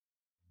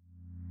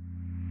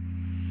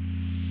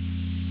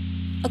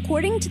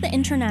According to the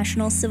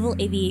International Civil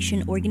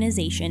Aviation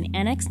Organization,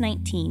 Annex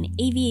 19,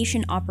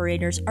 aviation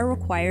operators are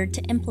required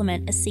to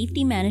implement a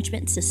safety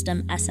management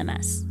system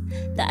 (SMS).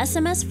 The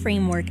SMS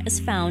framework is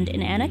found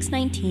in Annex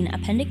 19,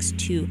 Appendix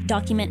 2,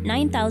 Document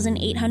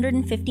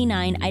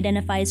 9859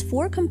 identifies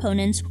 4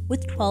 components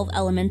with 12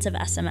 elements of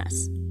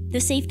SMS. The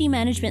safety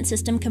management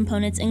system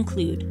components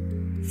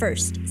include: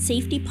 first,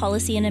 safety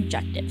policy and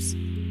objectives.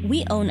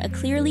 We own a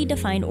clearly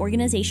defined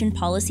organization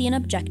policy and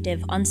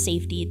objective on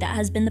safety that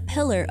has been the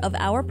pillar of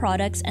our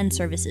products and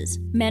services.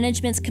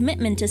 Management's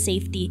commitment to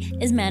safety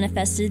is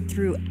manifested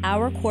through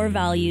our core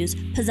values,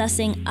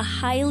 possessing a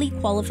highly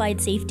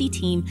qualified safety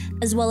team,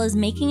 as well as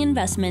making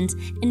investments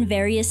in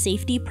various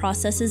safety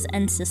processes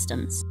and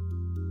systems.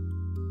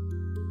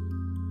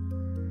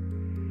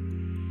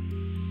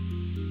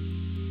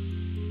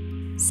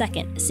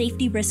 Second,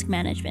 safety risk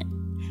management.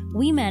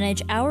 We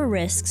manage our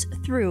risks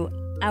through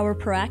our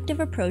proactive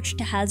approach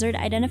to hazard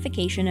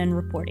identification and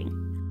reporting.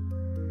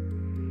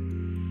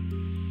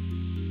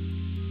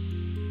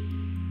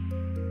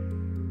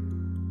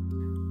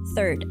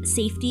 Third,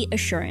 safety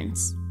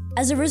assurance.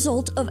 As a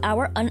result of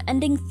our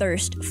unending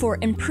thirst for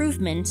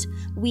improvement,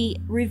 we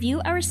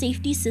review our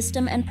safety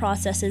system and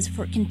processes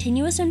for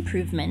continuous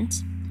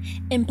improvement,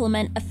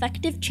 implement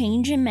effective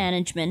change in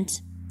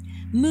management,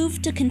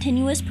 move to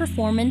continuous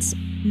performance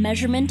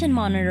measurement and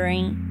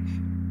monitoring,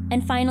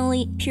 and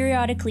finally,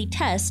 periodically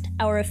test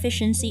our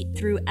efficiency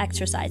through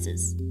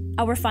exercises.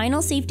 Our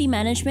final safety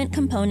management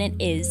component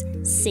is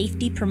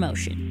safety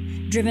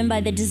promotion. Driven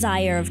by the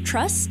desire of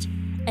trust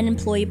and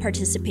employee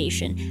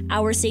participation,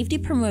 our safety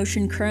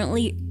promotion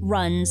currently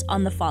runs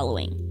on the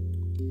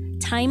following: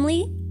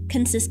 timely,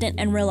 consistent,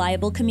 and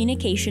reliable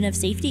communication of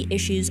safety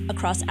issues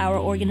across our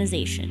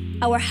organization.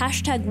 Our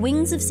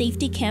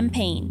 #WingsOfSafety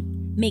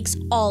campaign makes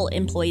all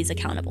employees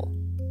accountable.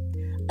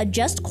 A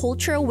Just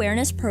Culture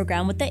Awareness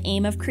program with the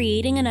aim of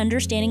creating and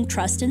understanding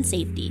trust and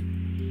safety.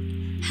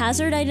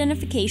 Hazard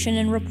identification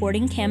and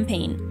reporting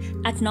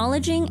campaign,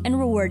 acknowledging and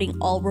rewarding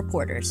all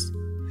reporters.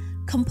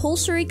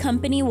 Compulsory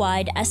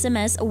company-wide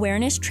SMS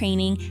awareness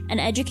training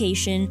and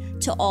education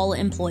to all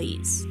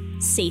employees.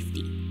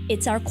 Safety,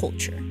 it's our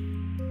culture.